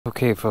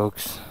Okay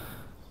folks,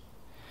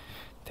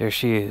 there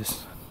she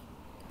is.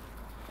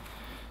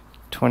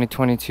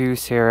 2022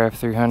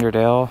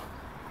 CRF300L.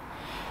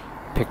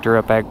 Picked her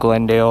up at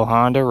Glendale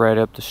Honda right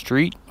up the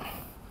street.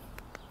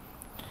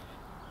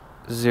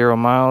 0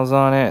 miles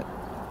on it.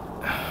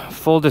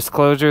 Full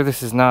disclosure,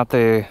 this is not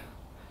the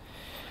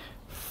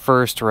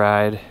first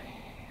ride.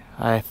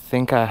 I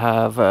think I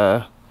have,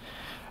 I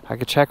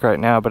could check right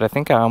now, but I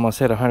think I almost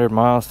hit 100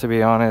 miles to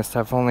be honest.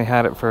 I've only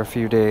had it for a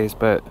few days,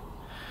 but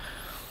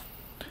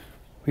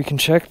we can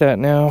check that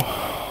now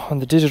on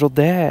the digital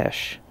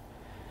dash.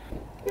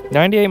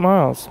 98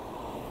 miles.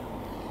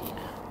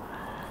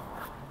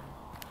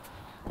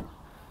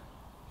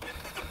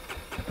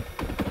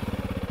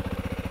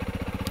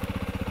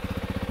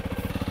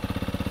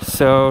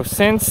 So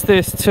since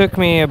this took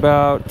me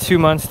about 2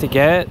 months to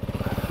get,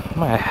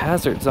 my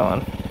hazard's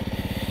on.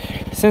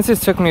 Since this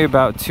took me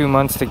about 2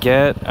 months to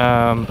get,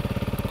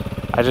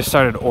 I just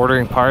started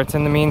ordering parts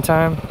in the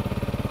meantime.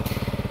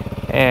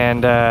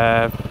 And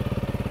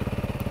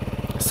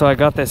so I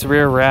got this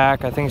rear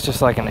rack. I think it's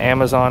just like an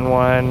Amazon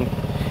one.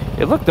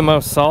 It looked the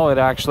most solid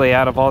actually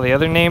out of all the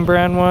other name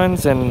brand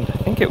ones, and I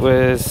think it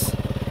was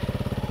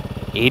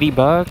 80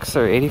 bucks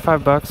or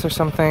 85 bucks or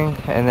something.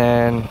 And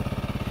then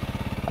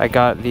I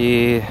got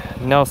the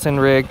Nelson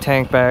rig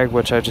tank bag,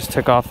 which I just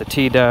took off the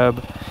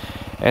T-dub,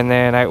 and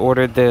then I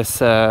ordered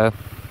this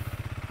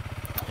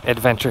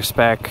adventure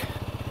spec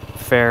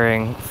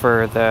fairing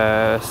for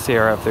the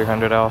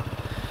CRF300L.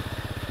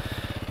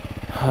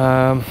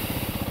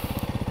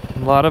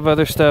 A lot of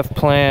other stuff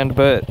planned,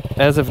 but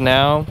as of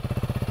now,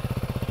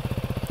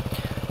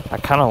 I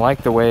kind of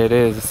like the way it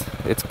is.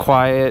 It's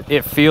quiet.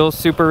 It feels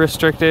super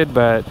restricted,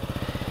 but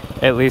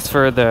at least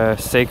for the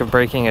sake of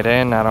breaking it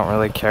in, I don't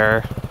really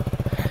care.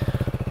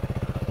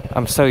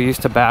 I'm so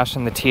used to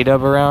bashing the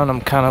T-dub around,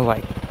 I'm kind of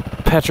like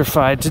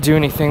petrified to do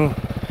anything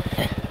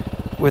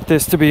with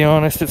this, to be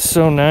honest. It's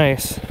so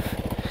nice.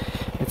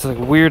 It's like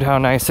weird how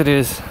nice it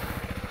is.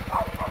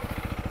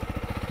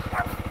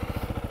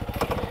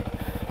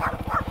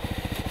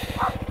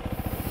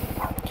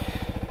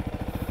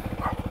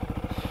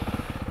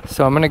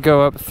 So I'm gonna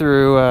go up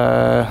through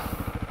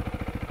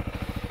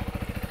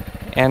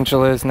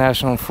Angela's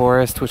National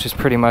Forest, which is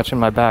pretty much in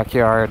my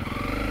backyard.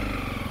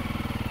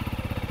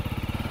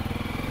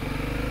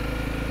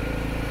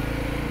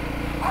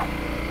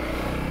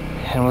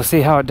 And we'll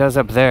see how it does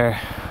up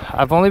there.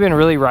 I've only been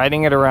really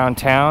riding it around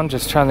town,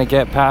 just trying to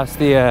get past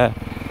the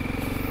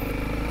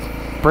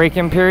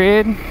break-in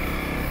period,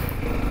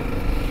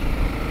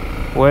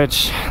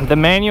 which the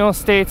manual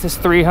states is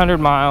 300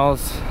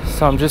 miles.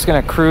 So I'm just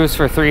gonna cruise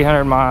for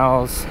 300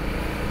 miles.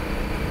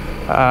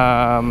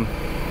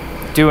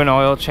 Do an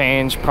oil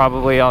change.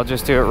 Probably I'll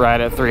just do it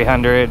right at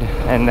 300,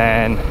 and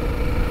then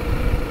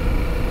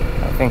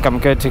I think I'm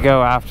good to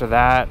go after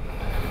that.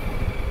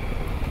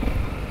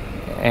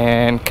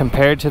 And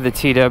compared to the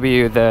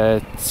TW,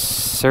 the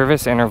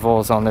service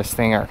intervals on this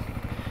thing are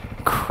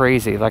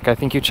crazy. Like, I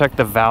think you check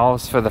the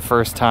valves for the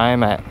first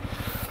time at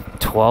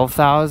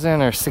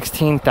 12,000 or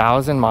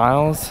 16,000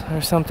 miles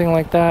or something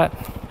like that.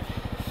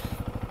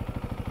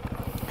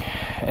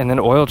 And then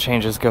oil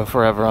changes go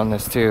forever on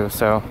this too,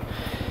 so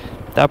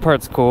that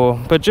part's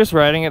cool. But just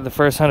riding it the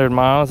first 100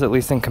 miles, at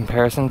least in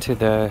comparison to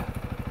the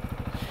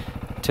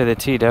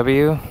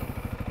TW,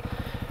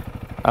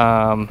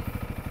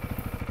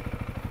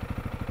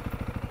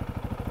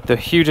 the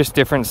hugest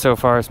difference so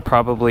far is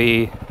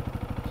probably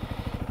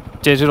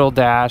digital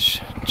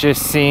dash.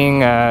 Just seeing,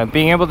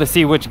 being able to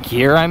see which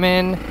gear I'm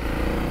in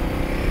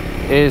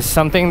is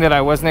something that I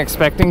wasn't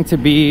expecting to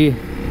be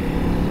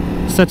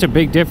such a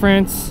big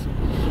difference.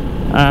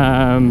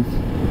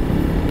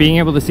 Being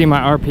able to see my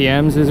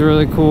RPMs is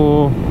really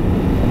cool.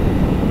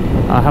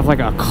 I'll have like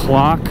a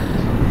clock,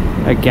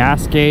 a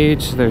gas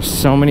gauge. There's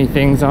so many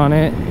things on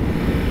it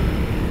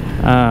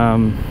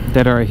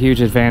that are a huge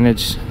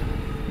advantage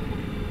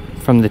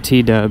from the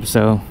T-dub,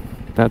 so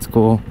that's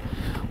cool.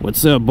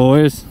 What's up,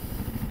 boys?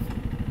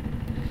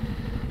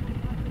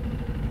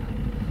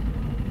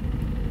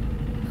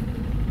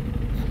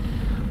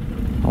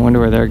 I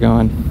wonder where they're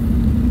going.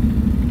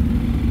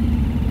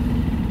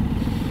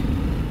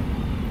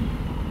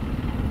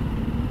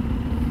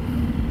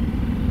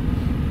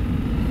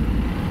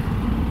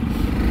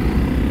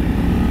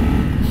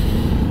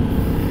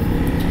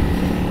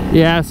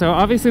 Yeah, so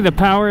obviously the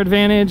power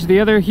advantage. The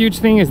other huge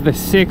thing is the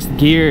 6th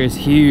gear is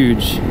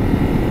huge.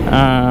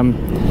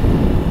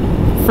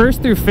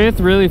 First through 5th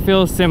really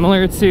feels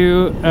similar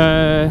to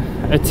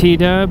a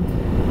T-dub.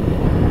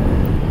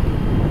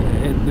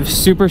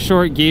 Super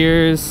short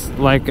gears.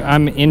 Like,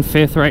 I'm in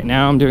 5th right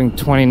now. I'm doing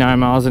 29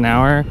 miles an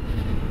hour.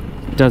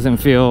 Doesn't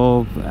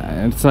feel,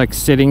 it's like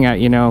sitting at,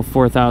 you know,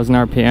 4,000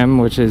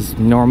 RPM, which is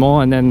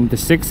normal. And then the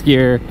 6th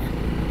gear,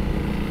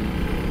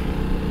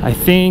 I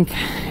think,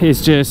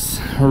 is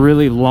just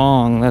really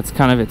long. That's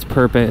kind of its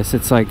purpose.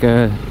 It's like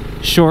a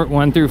short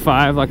 1 through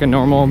 5, like a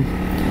normal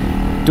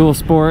dual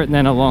sport, and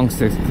then a long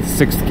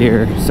 6th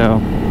gear.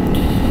 So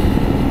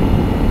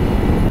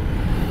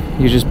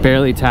You just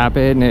barely tap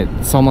it and it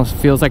almost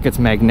feels like it's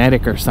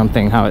magnetic or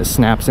something, how it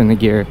snaps in the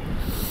gear.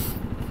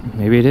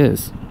 Maybe it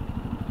is.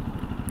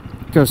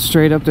 Go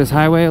straight up this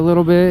highway a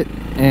little bit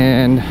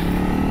and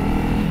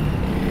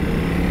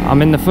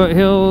I'm in the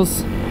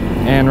foothills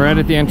and right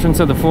at the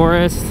entrance of the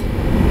forest.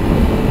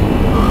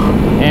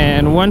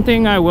 And one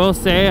thing I will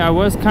say, I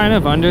was kind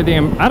of under the,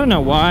 I don't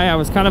know why, I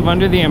was kind of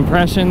under the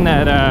impression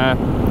that, I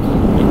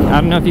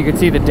don't know if you could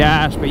see the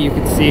dash, but you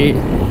could see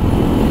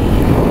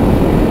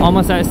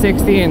almost at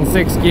 60 in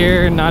 6th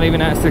gear, not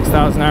even at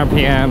 6,000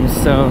 RPM.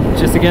 So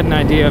just to get an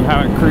idea of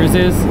how it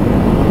cruises.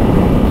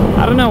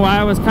 I don't know why,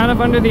 I was kind of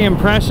under the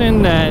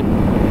impression that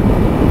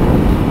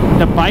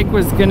the bike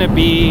was gonna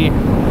be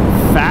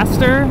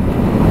faster.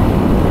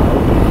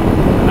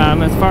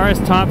 As far as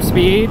top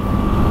speed,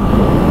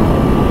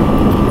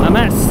 I'm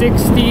at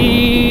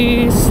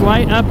 60,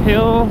 slight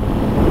uphill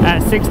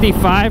at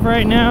 65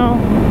 right now,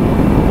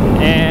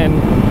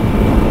 and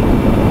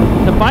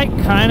the bike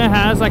kind of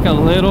has like a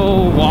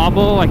little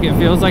wobble, like it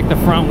feels like the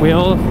front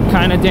wheel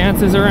kind of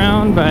dances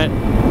around, but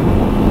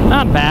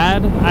not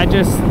bad. I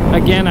just,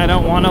 again, I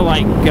don't want to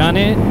like gun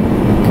it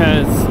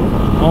because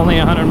only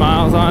 100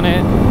 miles on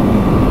it,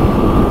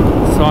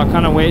 so I'll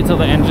kind of wait till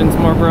the engine's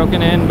more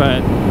broken in.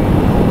 But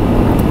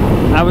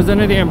I was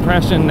under the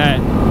impression that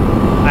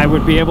I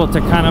would be able to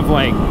kind of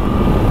like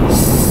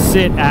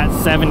sit at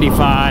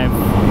 75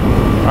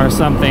 or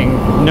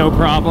something, no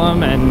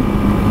problem, and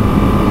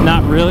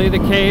not really the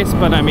case.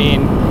 But I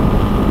mean,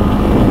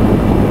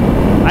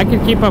 I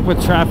could keep up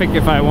with traffic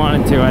if I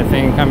wanted to, I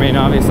think. I mean,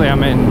 obviously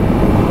I'm in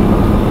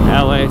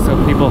LA, so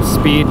people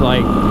speed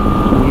like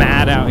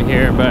mad out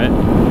here, but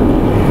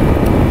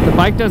the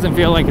bike doesn't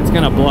feel like it's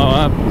gonna blow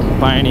up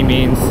by any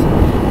means.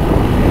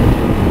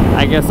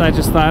 I guess I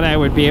just thought I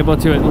would be able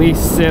to at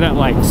least sit at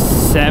like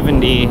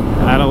 70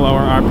 at a lower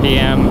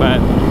RPM,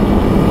 but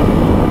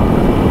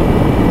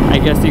I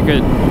guess you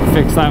could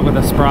fix that with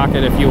a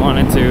sprocket if you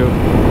wanted to.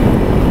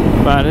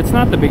 But it's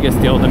not the biggest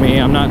deal to me.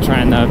 I'm not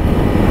trying to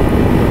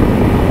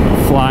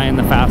fly in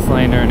the fast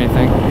lane or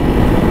anything.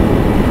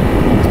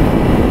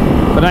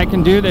 But I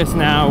can do this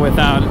now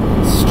without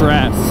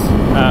stress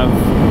of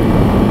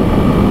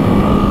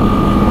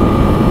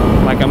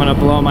like I'm gonna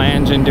blow my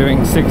engine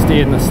doing 60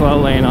 in the slow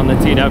lane on the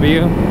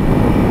TW.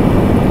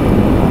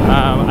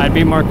 I'd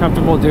be more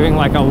comfortable doing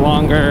like a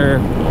longer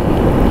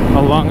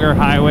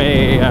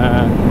highway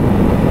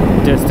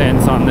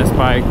distance on this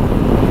bike.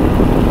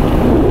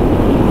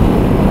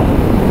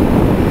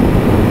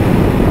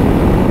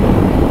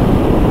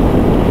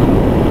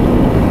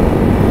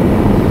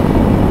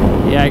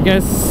 Yeah, I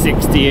guess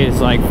 60 is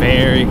like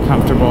very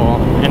comfortable.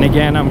 And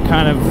again, I'm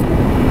kind of,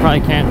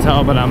 probably can't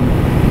tell, but I'm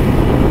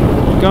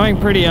going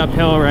pretty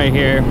uphill right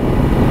here.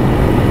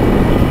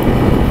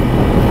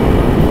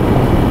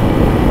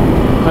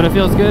 But it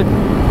feels good.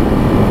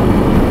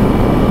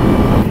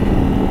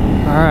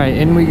 All right,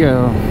 in we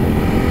go.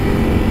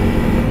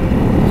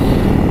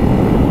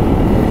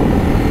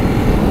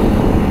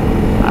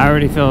 I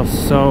already feel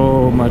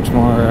so much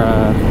more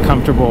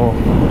comfortable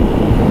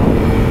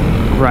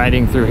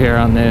riding through here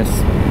on this.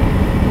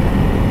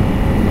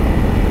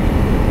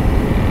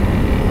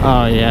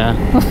 Oh yeah.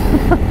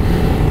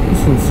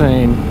 It's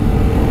insane.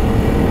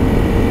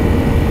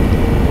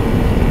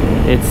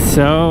 It's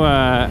so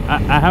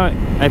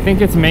I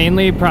think it's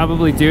mainly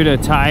probably due to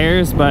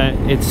tires, but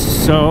it's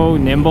so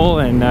nimble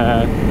and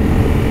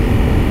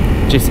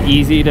just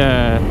easy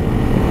to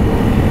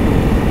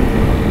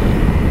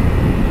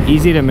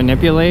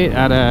manipulate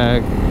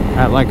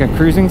at like a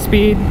cruising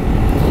speed.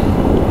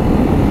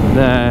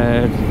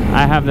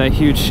 I have that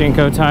huge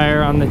Shinko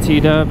tire on the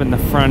T-Dub, and the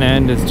front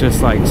end is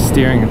just like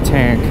steering a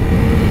tank.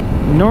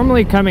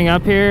 Normally coming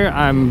up here,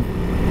 I'm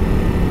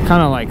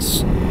kind of like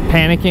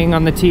panicking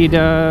on the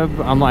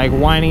T-Dub. I'm like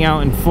whining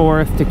out and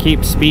forth to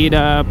keep speed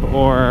up,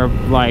 or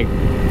like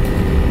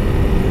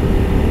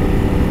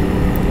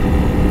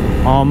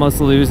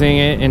almost losing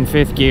it in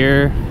 5th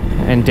gear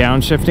and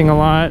downshifting a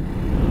lot.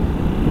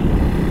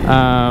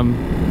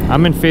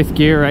 I'm in 5th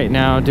gear right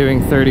now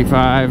doing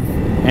 35,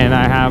 and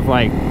I have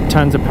like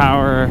tons of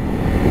power,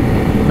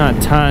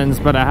 not tons,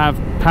 but I have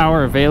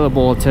power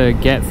available to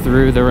get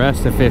through the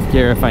rest of 5th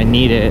gear if I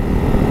need it,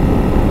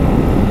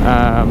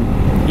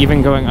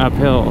 even going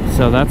uphill,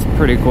 so that's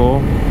pretty cool.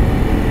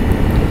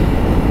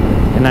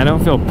 And I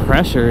don't feel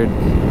pressured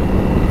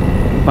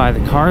by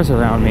the cars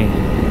around me,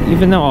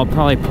 even though I'll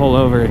probably pull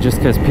over just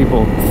because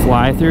people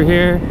fly through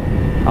here.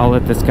 I'll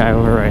let this guy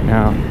over right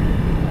now.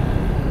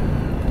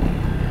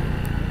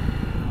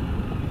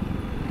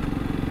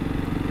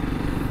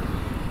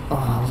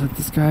 Let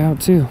this guy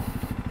out too.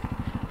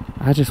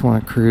 I just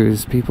want to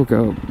cruise. People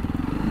go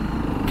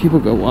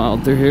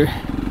wild through here.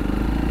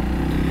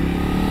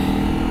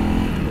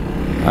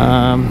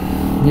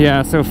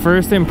 Yeah, so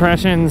first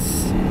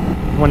impressions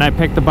when I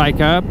picked the bike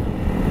up,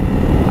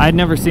 I'd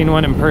never seen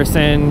one in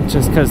person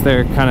just because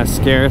they're kind of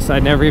scarce.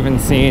 I'd never even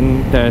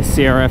seen the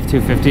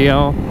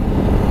CRF300L,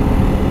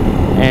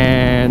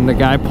 and the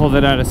guy pulled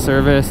it out of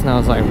service and I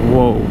was like,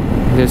 whoa,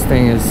 this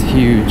thing is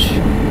huge.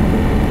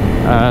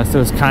 So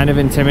it was kind of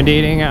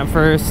intimidating at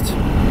first.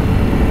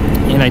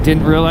 And I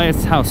didn't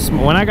realize how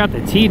small. When I got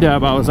the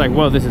T-Dub, I was like,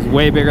 whoa, this is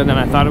way bigger than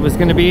I thought it was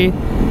going to be.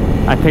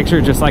 I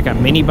pictured just like a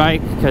mini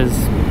bike because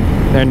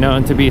they're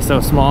known to be so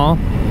small.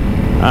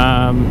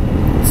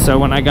 So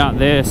when I got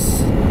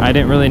this, I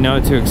didn't really know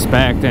what to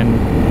expect, and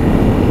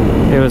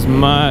it was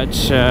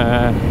much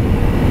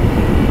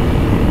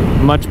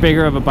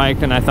bigger of a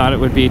bike than I thought it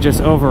would be, just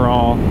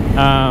overall.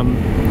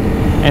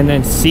 And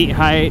then seat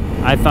height,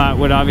 I thought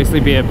would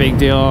obviously be a big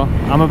deal.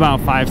 I'm about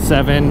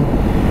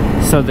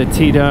 5'7", so the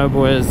T-Dub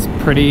was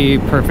pretty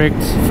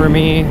perfect for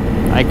me.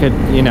 I could,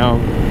 you know,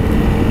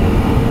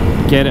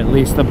 get at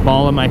least the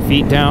ball of my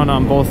feet down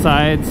on both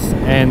sides,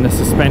 and the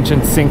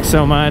suspension sinks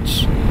so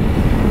much.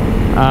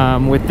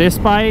 With this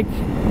bike,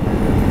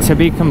 to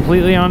be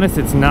completely honest,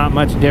 it's not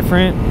much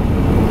different.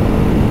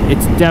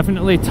 It's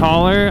definitely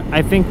taller.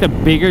 I think the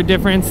bigger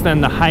difference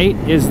than the height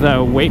is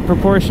the weight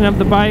proportion of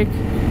the bike.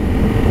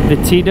 The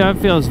T-Dub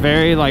feels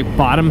very like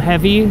bottom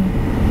heavy.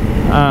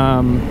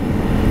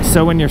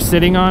 So when you're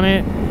sitting on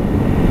it,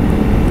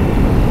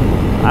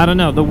 I don't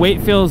know, the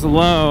weight feels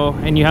low,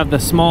 and you have the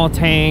small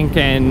tank,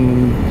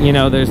 and you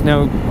know,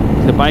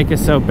 the bike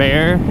is so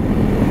bare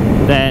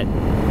that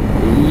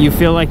you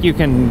feel like you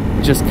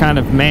can just kind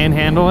of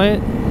manhandle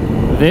it.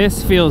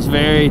 This feels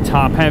very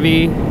top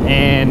heavy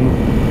and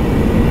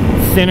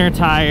thinner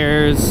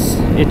tires.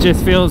 It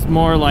just feels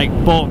more like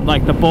bulk,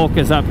 like the bulk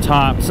is up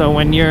top. So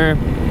when you're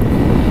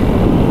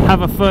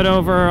have a foot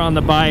over on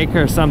the bike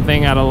or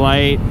something at a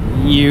light,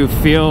 you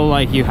feel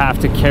like you have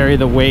to carry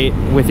the weight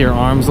with your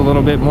arms a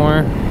little bit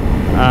more.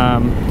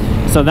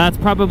 So that's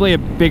probably a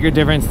bigger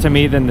difference to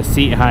me than the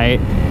seat height.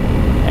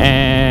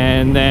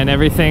 And then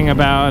everything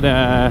about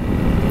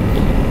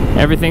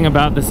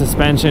the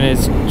suspension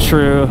is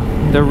true.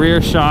 The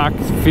rear shock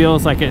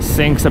feels like it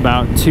sinks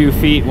about 2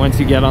 feet once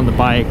you get on the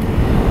bike,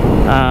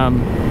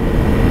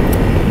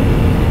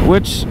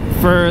 which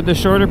for the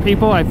shorter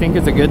people I think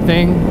is a good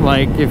thing.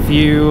 Like if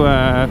you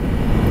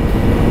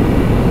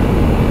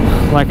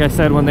like I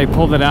said, when they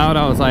pulled it out,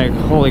 I was like,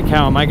 holy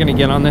cow, am I gonna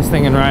get on this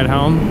thing and ride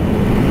home?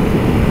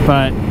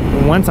 But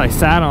once I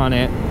sat on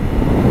it,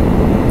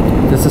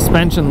 the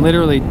suspension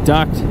literally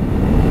ducked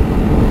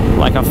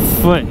like a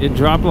foot. It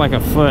dropped like a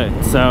foot.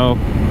 So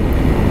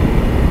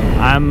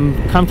I'm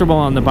comfortable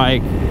on the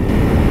bike,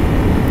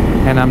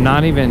 and I'm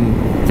not even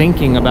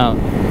thinking about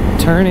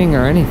turning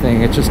or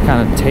anything. It just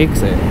kind of takes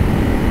it.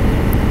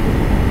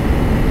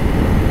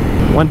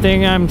 One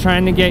thing I'm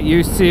trying to get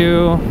used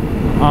to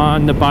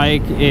on the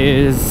bike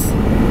is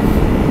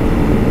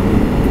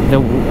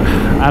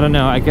I don't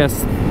know, I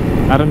guess,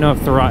 I don't know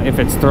if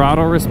it's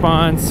throttle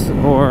response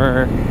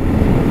or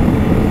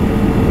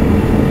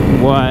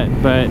what,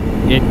 but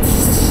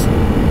it's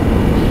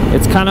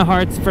kind of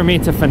hard for me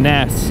to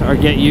finesse or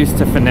get used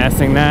to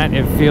finessing that.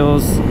 It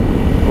feels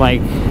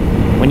like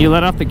when you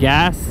let off the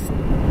gas,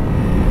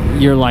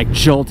 you're like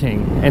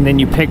jolting, and then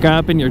you pick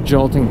up and you're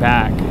jolting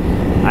back.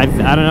 I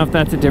don't know if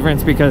that's a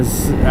difference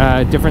because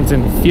difference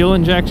in fuel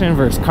injection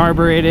versus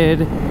carbureted.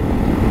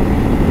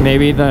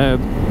 Maybe the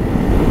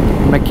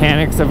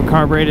mechanics of a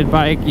carbureted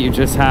bike, you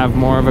just have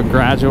more of a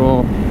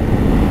gradual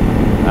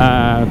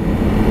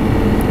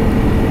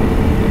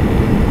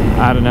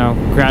I don't know,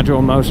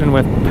 gradual motion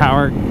with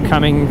power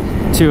coming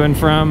to and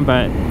from,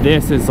 but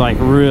this is like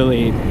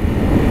really,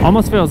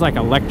 almost feels like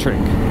electric,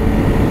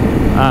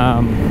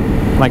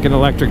 like an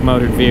electric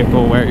motored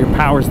vehicle where your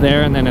power's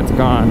there and then it's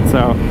gone.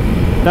 So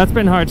that's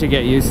been hard to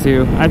get used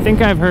to. I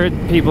think I've heard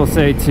people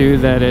say too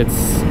that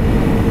it's,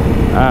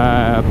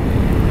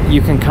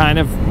 you can kind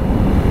of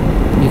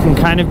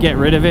get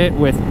rid of it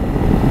with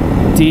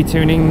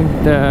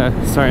detuning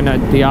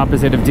the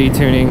opposite of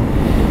detuning.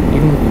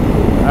 You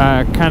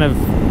can kind of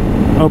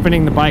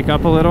opening the bike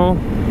up a little.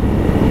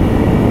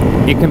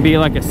 It can be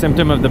like a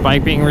symptom of the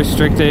bike being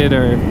restricted,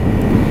 or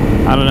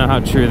I don't know how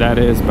true that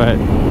is, but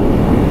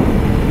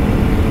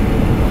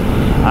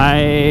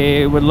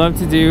I would love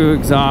to do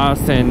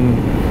exhaust and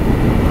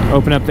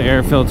open up the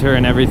air filter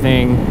and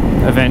everything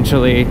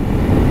eventually.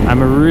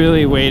 I'm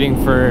really waiting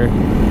for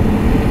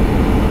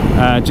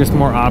just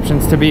more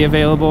options to be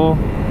available.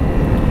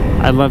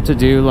 I'd love to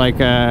do like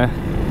a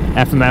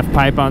FMF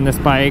pipe on this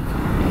bike,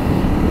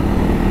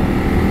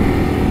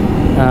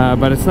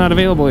 but it's not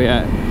available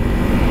yet.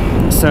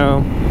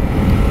 So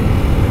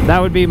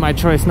that would be my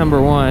choice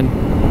number one.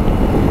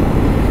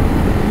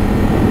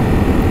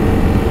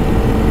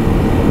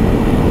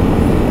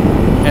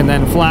 And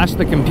then flash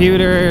the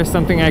computer,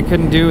 something I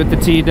couldn't do with the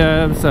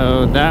T-Dub,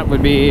 so that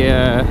would be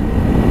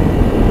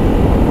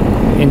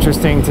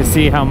interesting to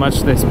see how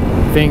much this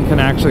thing can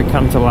actually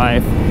come to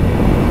life.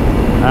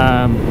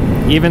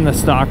 Even the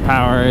stock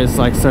power is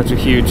like such a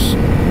huge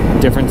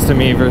difference to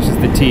me versus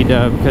the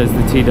T-Dub, because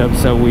the T-Dub's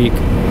so weak.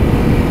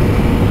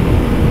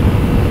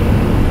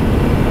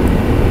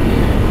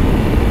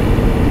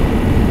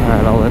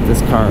 Alright, I'll let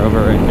this car over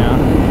right now.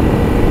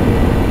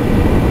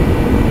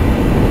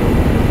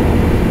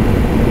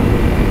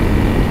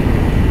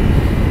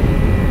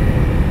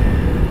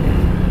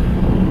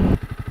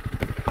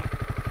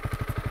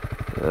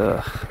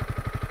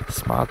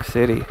 Smog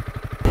City.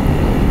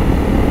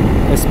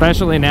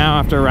 Especially now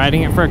after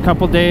riding it for a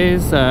couple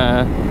days,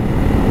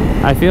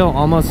 I feel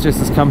almost just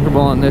as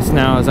comfortable on this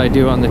now as I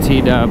do on the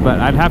T-Dub,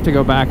 but I'd have to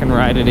go back and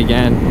ride it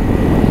again.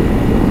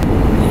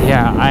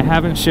 Yeah, I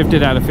haven't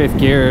shifted out of 5th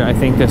gear, I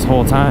think, this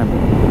whole time.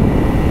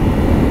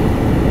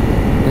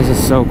 This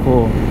is so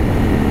cool.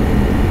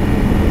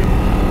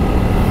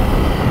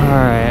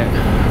 Alright,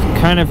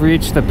 kind of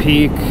reached the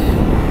peak,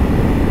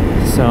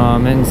 so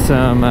I'm in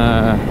some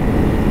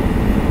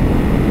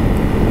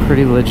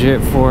pretty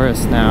legit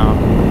forest now.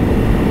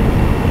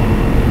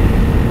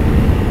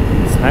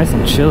 It's nice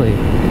and chilly.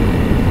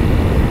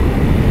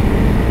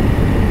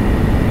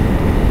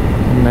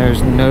 And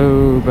there's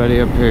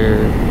nobody up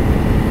here.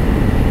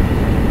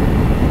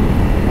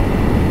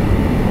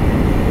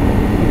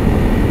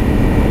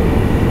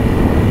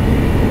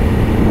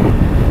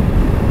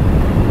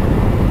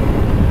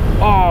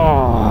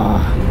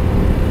 Oh,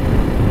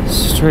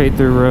 straight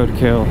through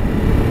roadkill.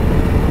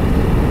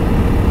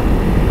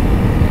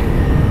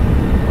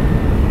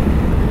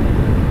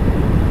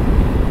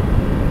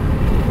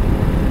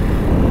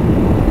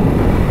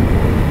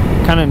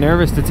 Kind of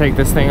nervous to take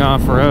this thing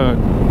off road.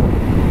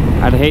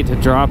 I'd hate to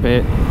drop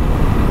it,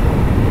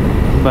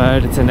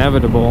 but it's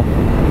inevitable.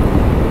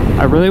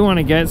 I really want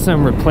to get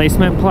some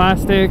replacement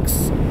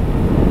plastics.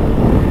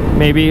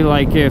 Maybe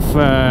like if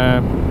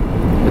the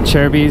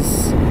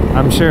Cherubies,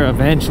 I'm sure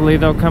eventually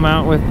they'll come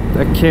out with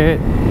a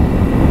kit.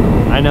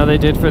 I know they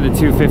did for the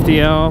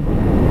 250L.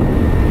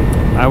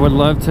 I would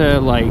love to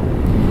like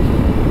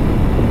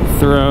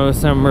throw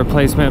some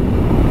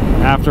replacement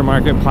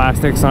aftermarket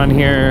plastics on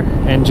here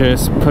and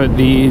just put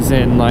these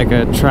in like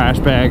a trash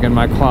bag in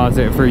my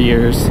closet for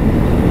years,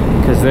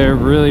 because they're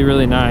really,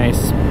 really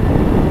nice.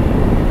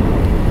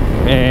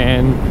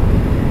 And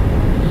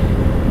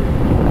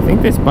I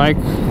think this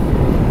bike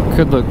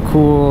could look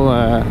cool.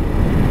 I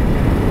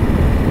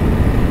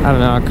don't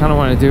know, I kind of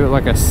want to do it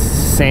like a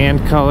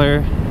sand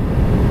color.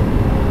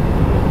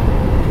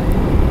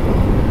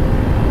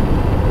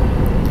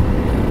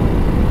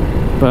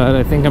 But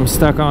I think I'm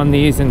stuck on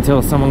these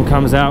until someone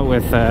comes out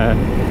with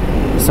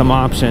some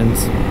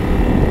options.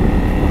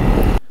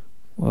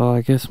 Well, I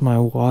guess my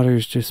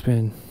water's just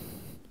been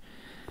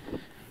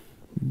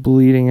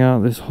bleeding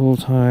out this whole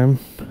time.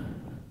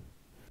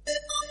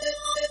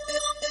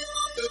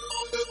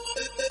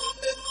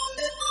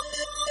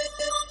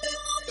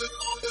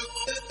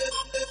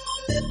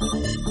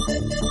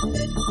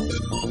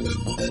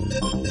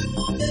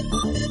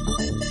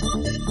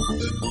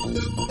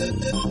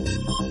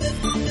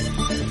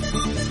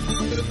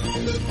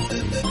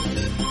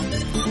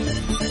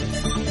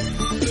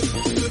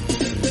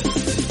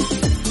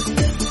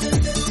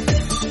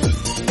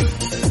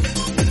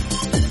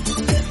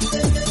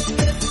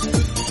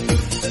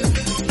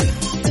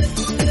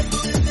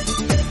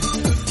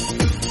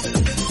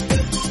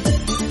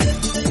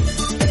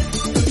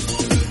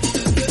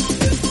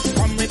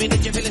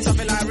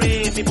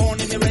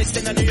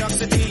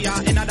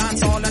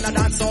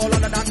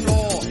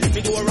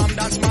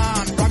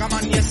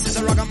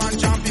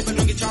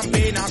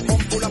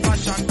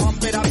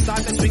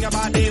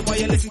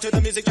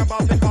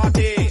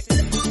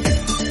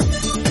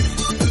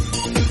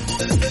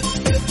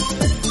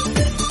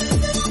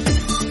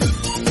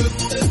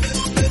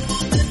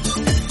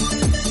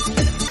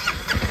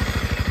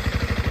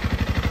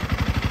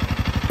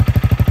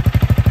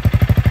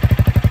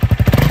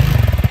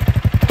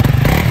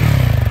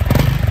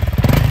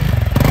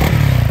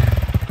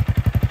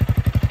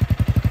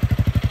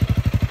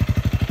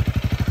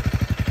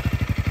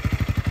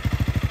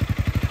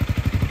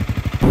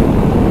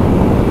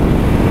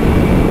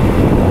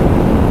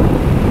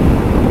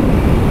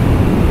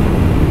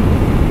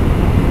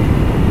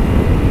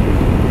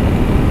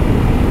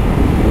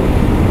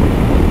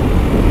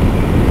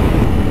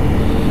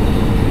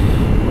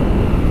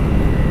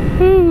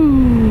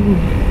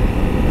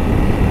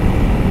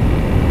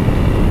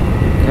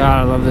 God,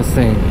 I love this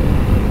thing.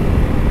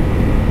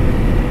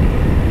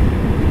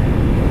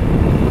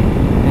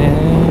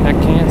 And I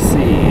can't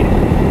see.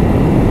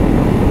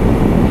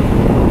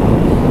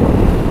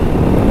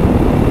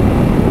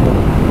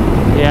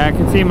 Yeah, I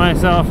can see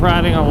myself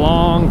riding a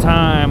long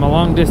time, a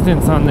long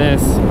distance on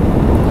this.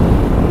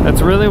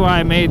 That's really why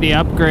I made the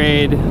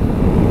upgrade.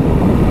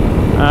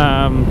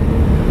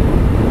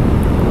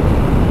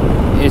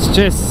 It's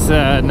just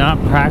not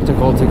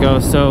practical to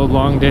go so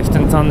long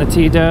distance on the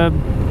T-Dub.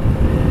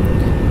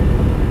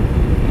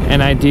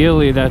 And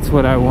ideally, that's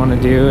what I want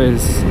to do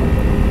is,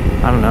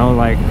 I don't know,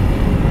 like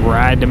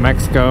ride to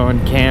Mexico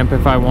and camp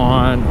if I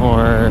want,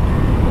 or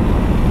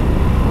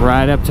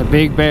ride up to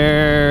Big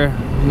Bear,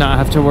 not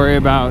have to worry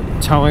about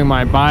towing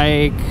my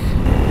bike.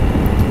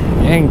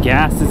 And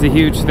gas is a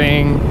huge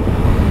thing.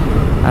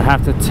 I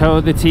have to tow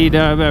the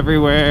T-Dub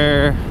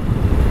everywhere.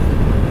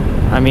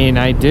 I mean,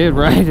 I did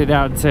ride it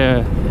out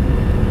to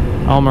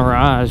El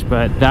Mirage,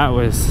 but that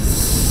was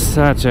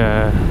such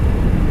a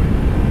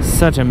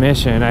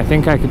mission. I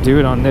think I could do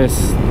it on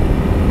this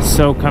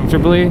so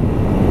comfortably.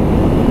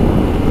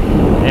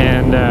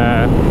 And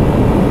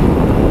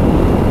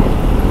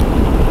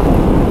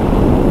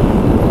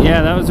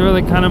yeah, that was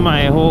really kind of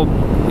my whole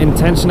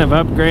intention of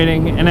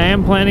upgrading, and I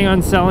am planning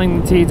on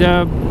selling the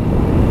T-Dub.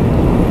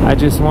 I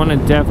just want to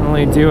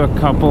definitely do a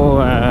couple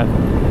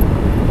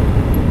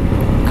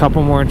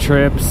more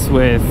trips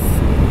with,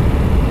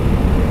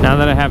 now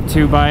that I have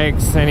 2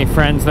 bikes, any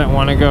friends that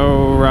want to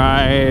go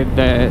ride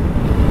that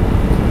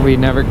we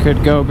never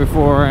could go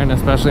before, and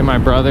especially my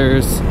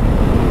brothers.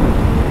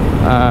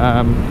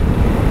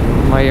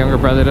 My younger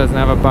brother doesn't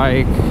have a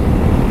bike,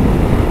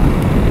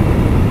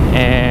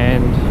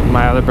 and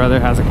my other brother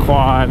has a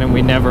quad, and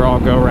we never all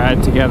go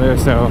ride together,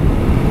 so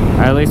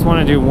I at least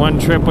want to do 1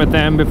 trip with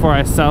them before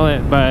I sell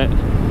it. But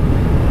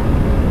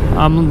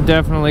I'm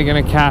definitely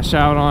going to cash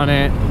out on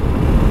it.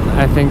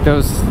 I think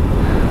those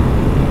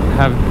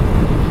have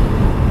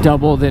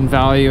doubled in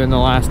value in the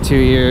last 2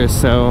 years,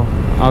 so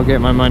I'll get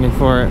my money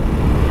for it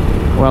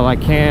while I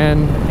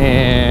can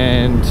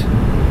and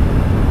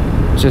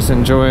just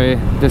enjoy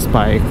this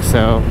bike.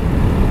 So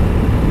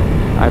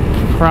I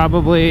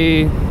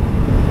probably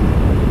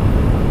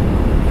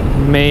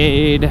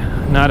made,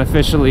 not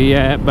officially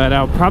yet, but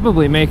I'll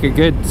probably make a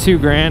good $2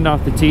 grand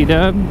off the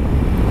T-Dub,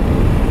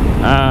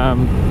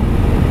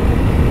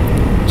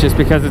 just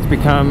because it's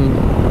become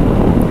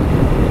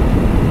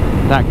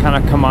that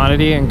kind of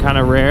commodity and kind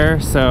of rare.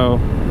 So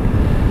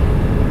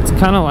it's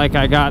kind of like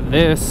I got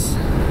this,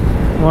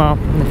 well,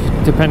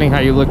 depending how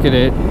you look at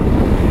it,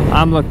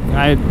 I'm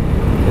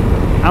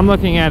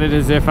looking at it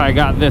as if I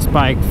got this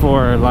bike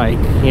for, like,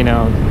 you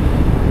know,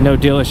 no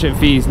dealership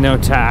fees, no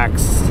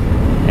tax,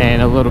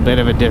 and a little bit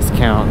of a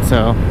discount.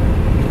 So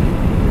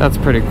that's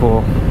pretty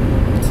cool.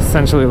 It's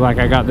essentially like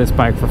I got this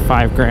bike for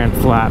 $5 grand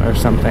flat or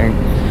something.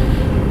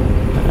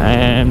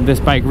 And this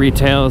bike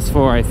retails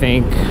for, I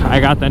think, I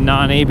got the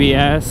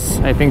non-ABS.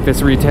 I think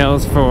this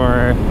retails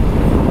for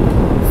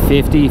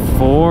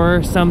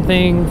 54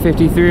 something,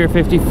 53 or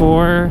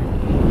 54.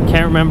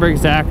 Can't remember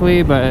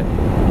exactly, but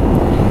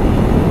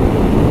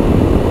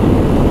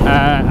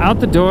out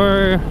the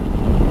door,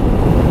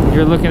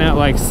 you're looking at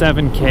like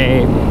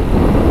 7K.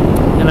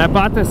 And I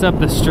bought this up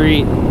the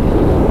street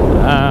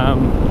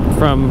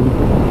from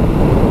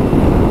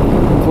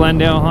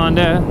Glendale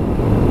Honda,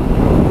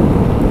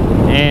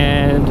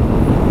 and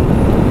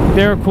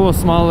they're a cool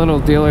small little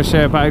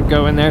dealership. I'd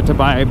go in there to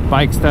buy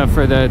bike stuff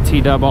for the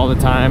T-Dub all the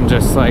time,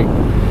 just like,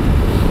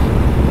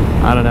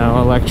 I don't know,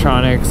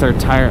 electronics or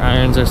tire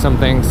irons or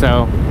something.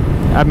 So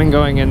I've been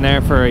going in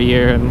there for a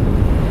year, and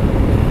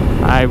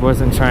I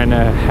wasn't trying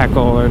to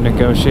heckle or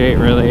negotiate,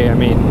 really. I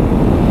mean,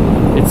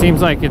 it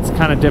seems like it's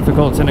kind of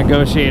difficult to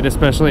negotiate,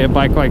 especially a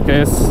bike like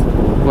this.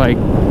 Like,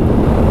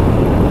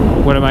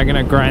 what am I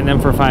gonna grind them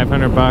for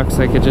 500 bucks?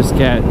 I could just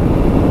get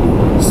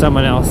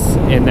someone else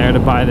in there to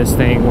buy this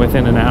thing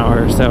within an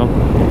hour. So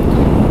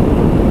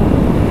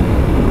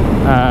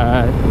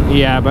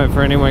yeah, but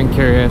for anyone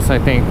curious, I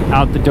think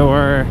out the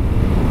door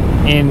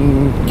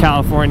in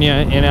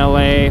California, in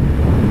LA,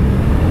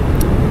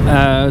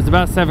 it was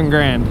about 7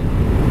 grand,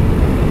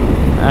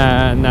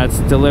 and that's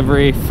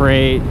delivery,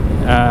 freight,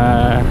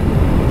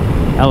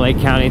 LA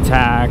County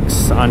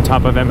tax on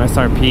top of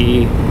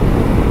MSRP.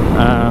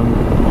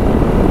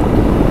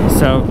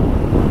 So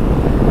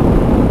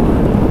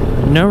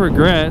no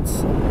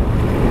regrets.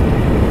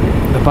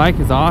 The bike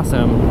is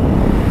awesome.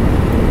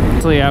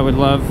 Actually, I would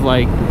love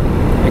like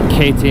a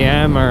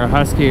KTM or a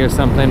Husky or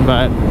something,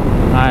 but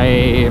I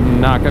am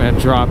not gonna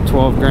drop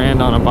 12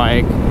 grand on a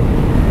bike.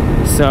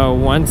 So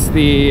once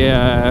the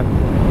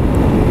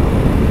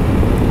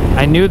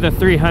I knew the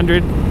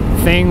 300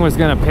 thing was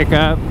gonna pick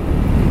up,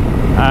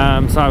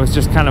 so I was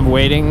just kind of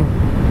waiting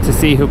to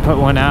see who put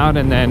one out,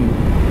 and then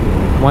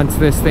once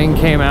this thing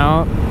came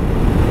out,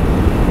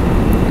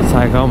 it's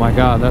like, oh my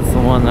god, that's the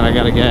one that I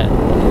gotta get.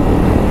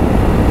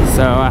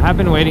 So I have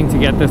been waiting to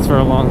get this for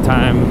a long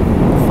time.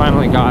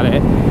 Finally got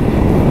it.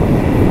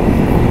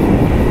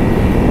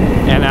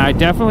 And I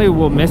definitely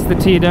will miss the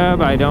T-Dub.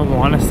 I don't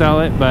want to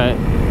sell it, but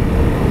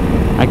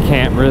I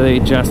can't really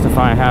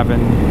justify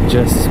having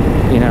just,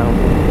 you know,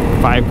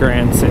 5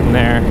 grand sitting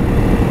there.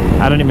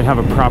 I don't even have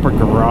a proper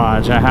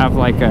garage. I have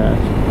like a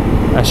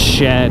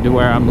shed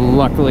where I'm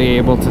luckily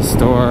able to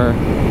store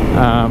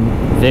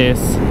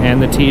this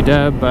and the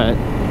T-Dub, but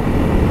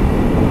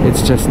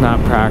it's just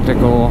not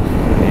practical,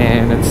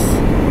 and it's,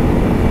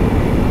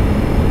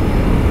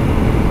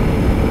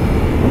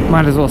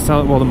 might as well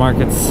sell it while the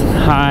market's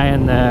high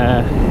and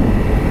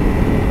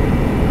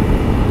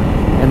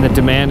the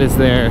demand is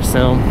there.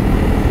 So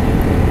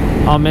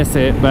I'll miss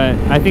it, but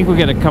I think we'll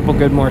get a couple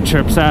good more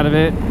trips out of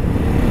it.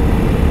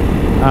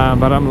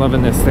 But I'm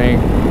loving this thing.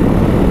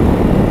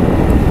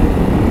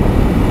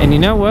 And you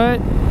know what?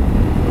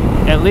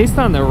 At least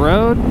on the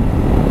road,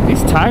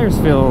 these tires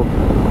feel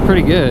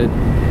pretty good.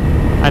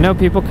 I know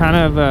people kind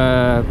of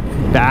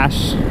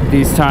bash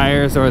these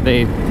tires, or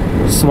they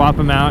swap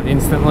them out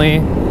instantly.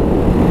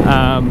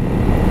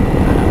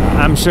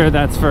 I'm sure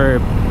that's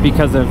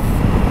because of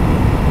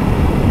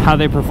how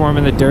they perform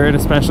in the dirt,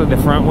 especially the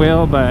front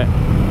wheel, but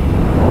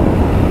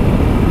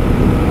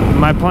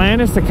my plan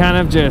is to kind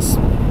of just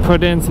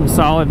put in some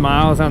solid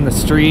miles on the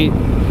street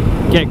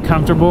get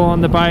comfortable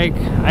on the bike.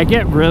 I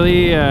get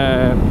really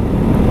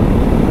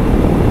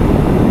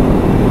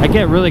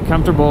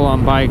comfortable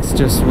on bikes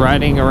just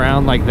riding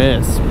around like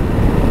this,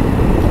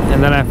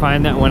 and then I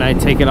find that when I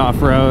take it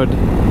off-road,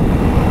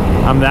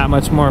 I'm that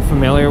much more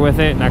familiar with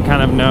it and I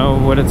kind of know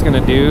what it's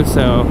gonna do.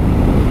 So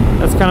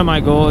that's kind of my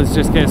goal, is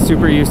just get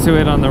super used to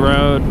it on the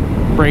road,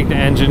 break the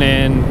engine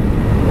in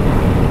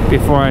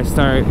before I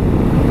start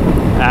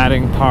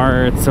adding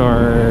parts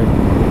or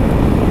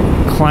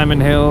climbing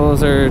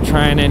hills or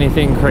trying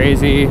anything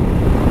crazy.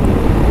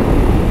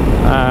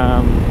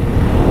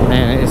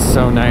 Man, it is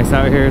so nice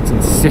out here, it's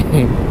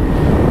insane.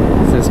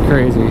 This is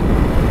crazy.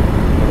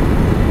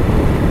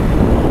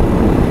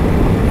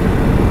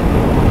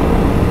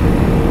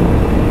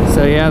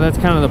 So yeah, that's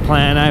kind of the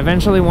plan. I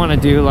eventually want to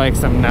do like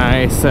some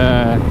nice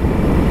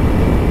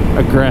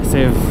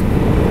aggressive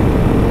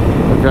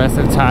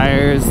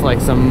tires, like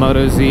some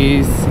Moto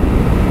Z's,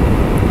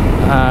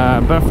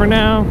 but for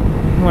now,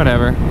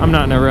 whatever. I'm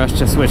not in a rush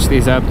to switch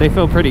these up. They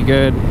feel pretty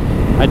good.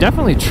 I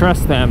definitely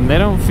trust them. They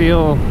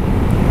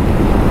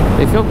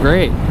feel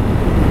great.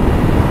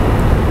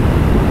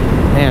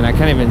 Man, I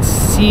can't even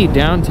see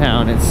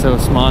downtown, it's so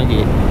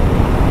smoggy.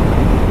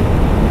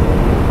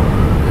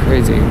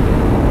 Crazy.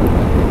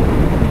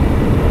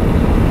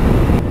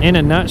 In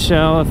a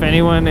nutshell, if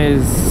anyone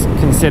is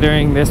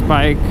considering this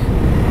bike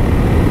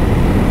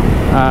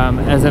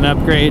as an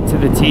upgrade to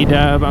the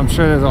T-Dub, I'm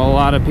sure there's a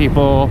lot of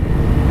people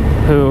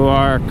who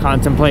are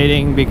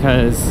contemplating,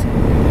 because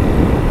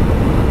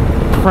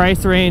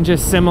price range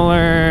is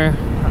similar,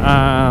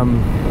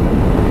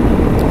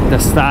 the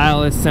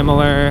style is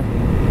similar,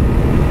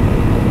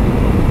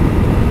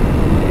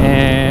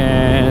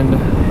 and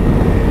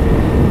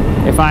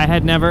if I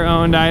had never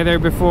owned either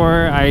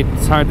before,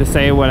 it's hard to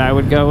say what I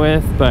would go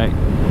with, but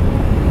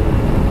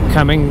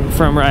coming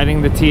from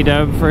riding the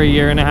T-Dub for a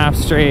year and a half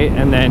straight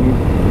and then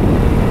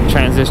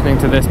transitioning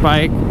to this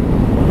bike,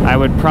 I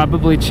would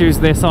probably choose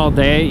this all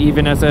day,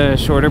 even as a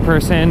shorter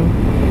person,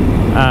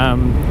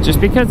 just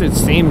because it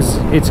seems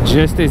it's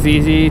just as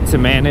easy to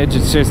manage,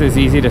 it's just as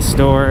easy to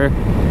store.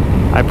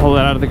 I pull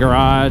it out of the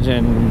garage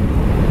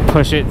and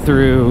push it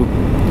through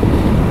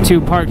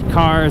 2 parked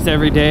cars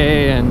every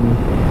day, and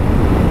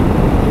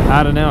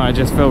I don't know, I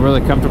just feel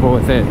really comfortable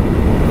with it.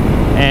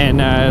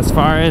 And as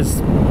far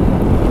as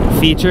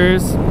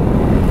features,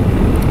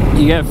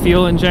 you get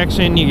fuel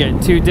injection, you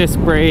get 2 disc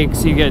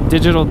brakes, you get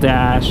digital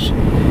dash,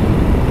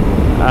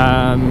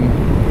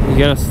 you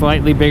get a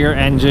slightly bigger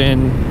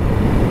engine,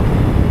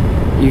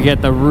 you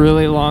get the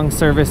really long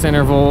service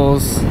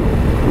intervals.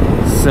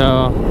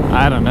 So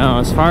I don't know,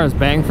 as far as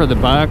bang for the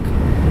buck,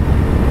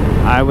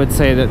 I would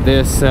say that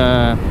this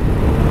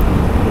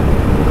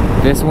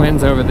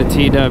wins over the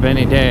T-Dub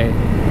any day,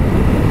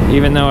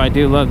 even though I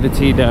do love the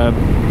T-Dub.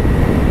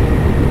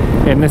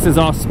 And this is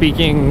all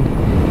speaking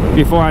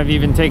before I've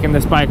even taken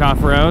this bike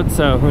off-road,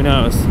 so who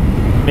knows,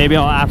 maybe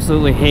I'll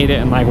absolutely hate it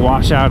and like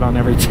wash out on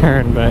every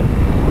turn, but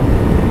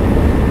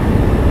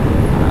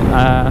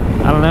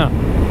I don't know,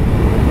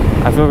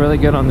 I feel really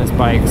good on this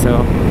bike,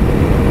 so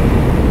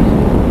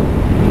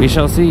we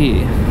shall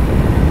see.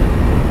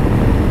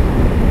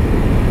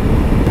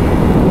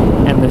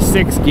 And the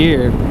 6th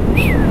gear,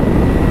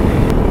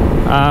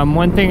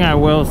 one thing I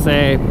will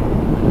say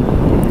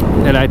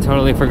that I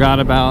totally forgot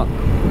about,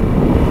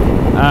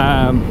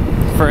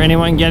 for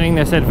anyone getting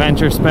this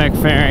adventure spec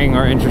fairing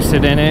or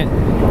interested in it,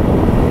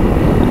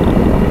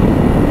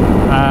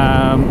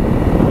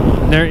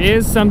 there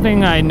is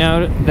something I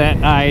know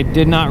that I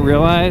did not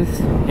realize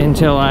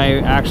until I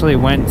actually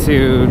went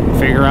to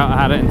figure out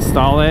how to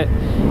install it,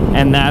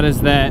 and that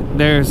is that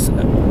there's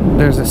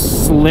a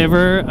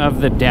sliver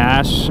of the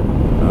dash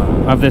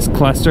of this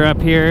cluster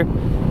up here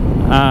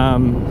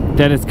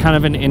that is kind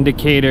of an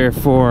indicator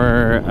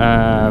for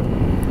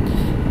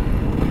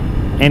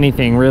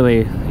anything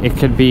really. It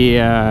could be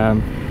oh,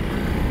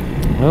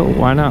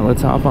 why not,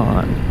 let's hop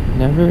on.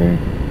 Never,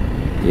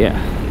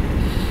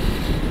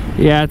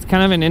 yeah, it's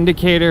kind of an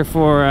indicator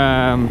for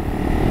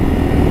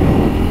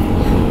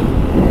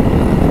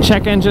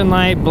check engine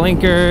light,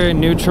 blinker,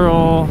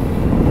 neutral,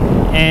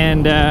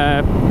 and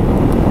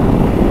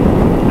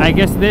I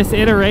guess this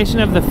iteration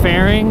of the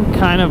fairing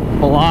kind of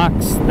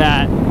blocks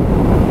that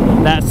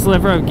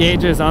sliver of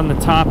gauges on the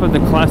top of the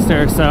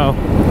cluster, so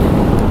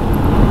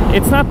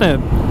it's not the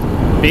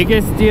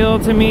biggest deal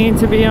to me,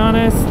 to be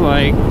honest.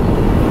 Like,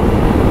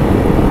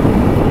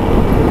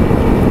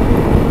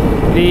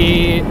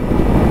 the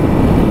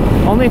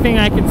only thing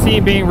I could see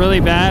being really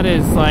bad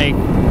is like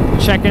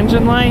check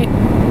engine light,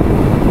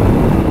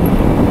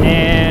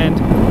 and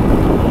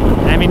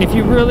I mean, if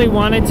you really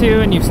wanted to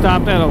and you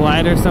stopped at a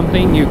light or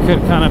something, you could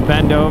kind of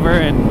bend over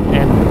and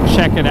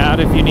check it out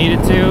if you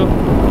needed to.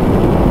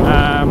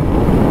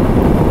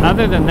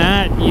 Other than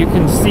that, you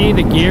can see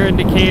the gear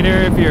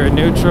indicator if you're a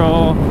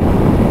neutral.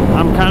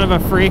 I'm kind of a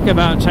freak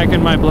about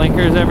checking my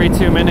blinkers every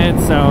 2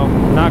 minutes, so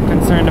not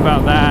concerned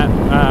about that.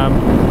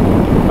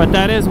 But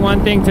that is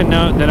one thing to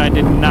note that I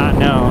did not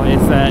know,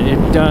 is that it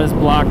does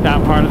block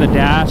that part of the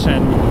dash,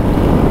 and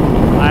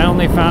I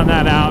only found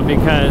that out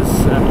because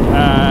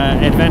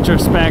Adventure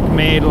Spec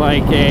made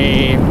like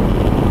a,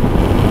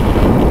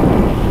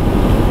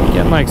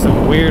 getting like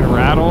some weird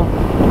rattle.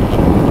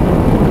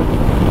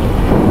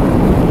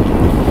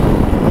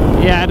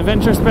 Yeah,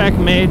 Adventure Spec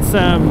made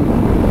some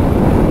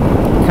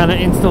kind of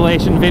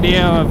installation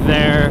video of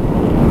their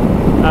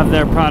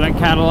product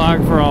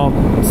catalog for all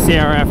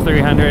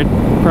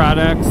CRF300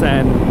 products,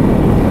 and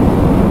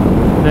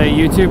the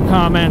YouTube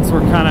comments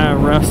were kind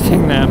of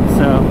roasting them,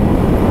 so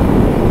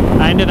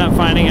I ended up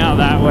finding out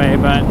that way.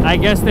 But I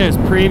guess there's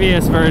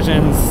previous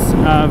versions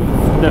of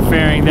the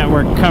fairing that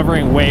were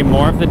covering way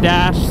more of the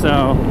dash,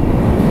 so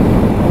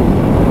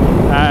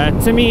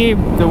to me,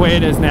 the way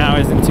it is now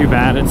isn't too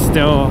bad. It's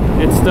still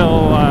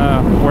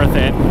worth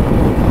it.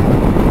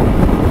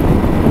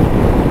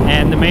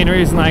 And the main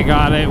reason I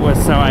got it was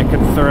so I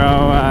could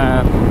throw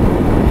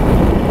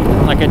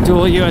like a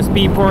dual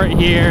USB port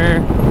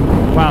here.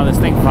 Wow, this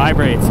thing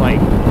vibrates like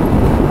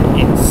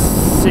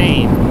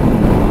insane.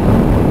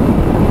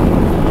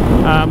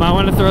 I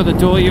want to throw the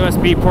dual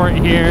USB port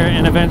here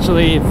and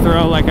eventually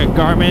throw like a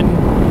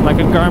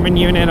Garmin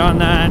unit on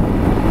that.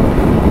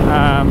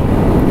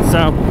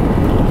 So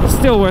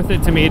still worth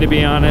it to me, to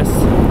be honest.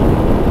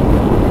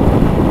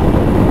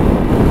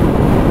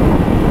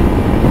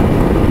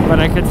 But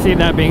I could see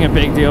that being a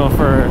big deal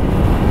for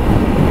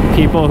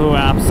people who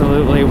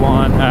absolutely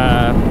want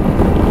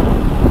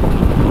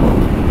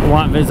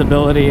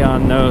visibility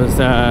on those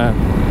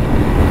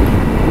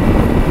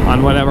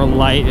on whatever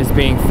light is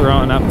being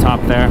thrown up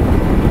top there.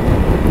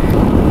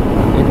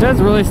 It does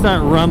really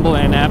start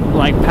rumbling at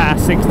like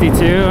past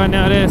 62, I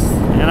noticed,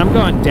 and I'm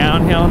going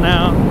downhill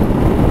now.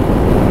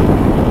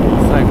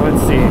 It's like,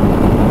 let's see.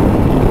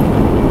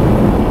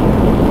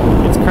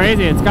 It's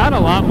crazy. It's got a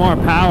lot more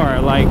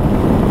power. Like,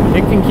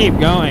 it can keep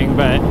going,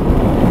 but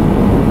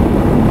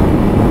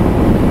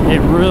it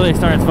really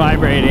starts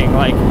vibrating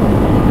like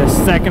the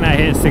second I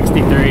hit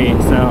 63.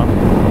 So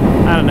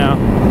I don't know,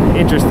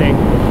 interesting.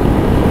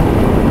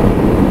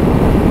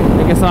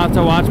 I guess I'll have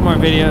to watch more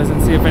videos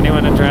and see if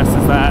anyone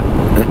addresses that.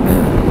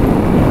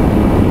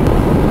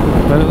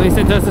 But at least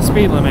it does the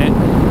speed limit,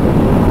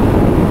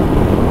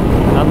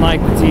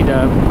 unlike the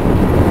T-Dub.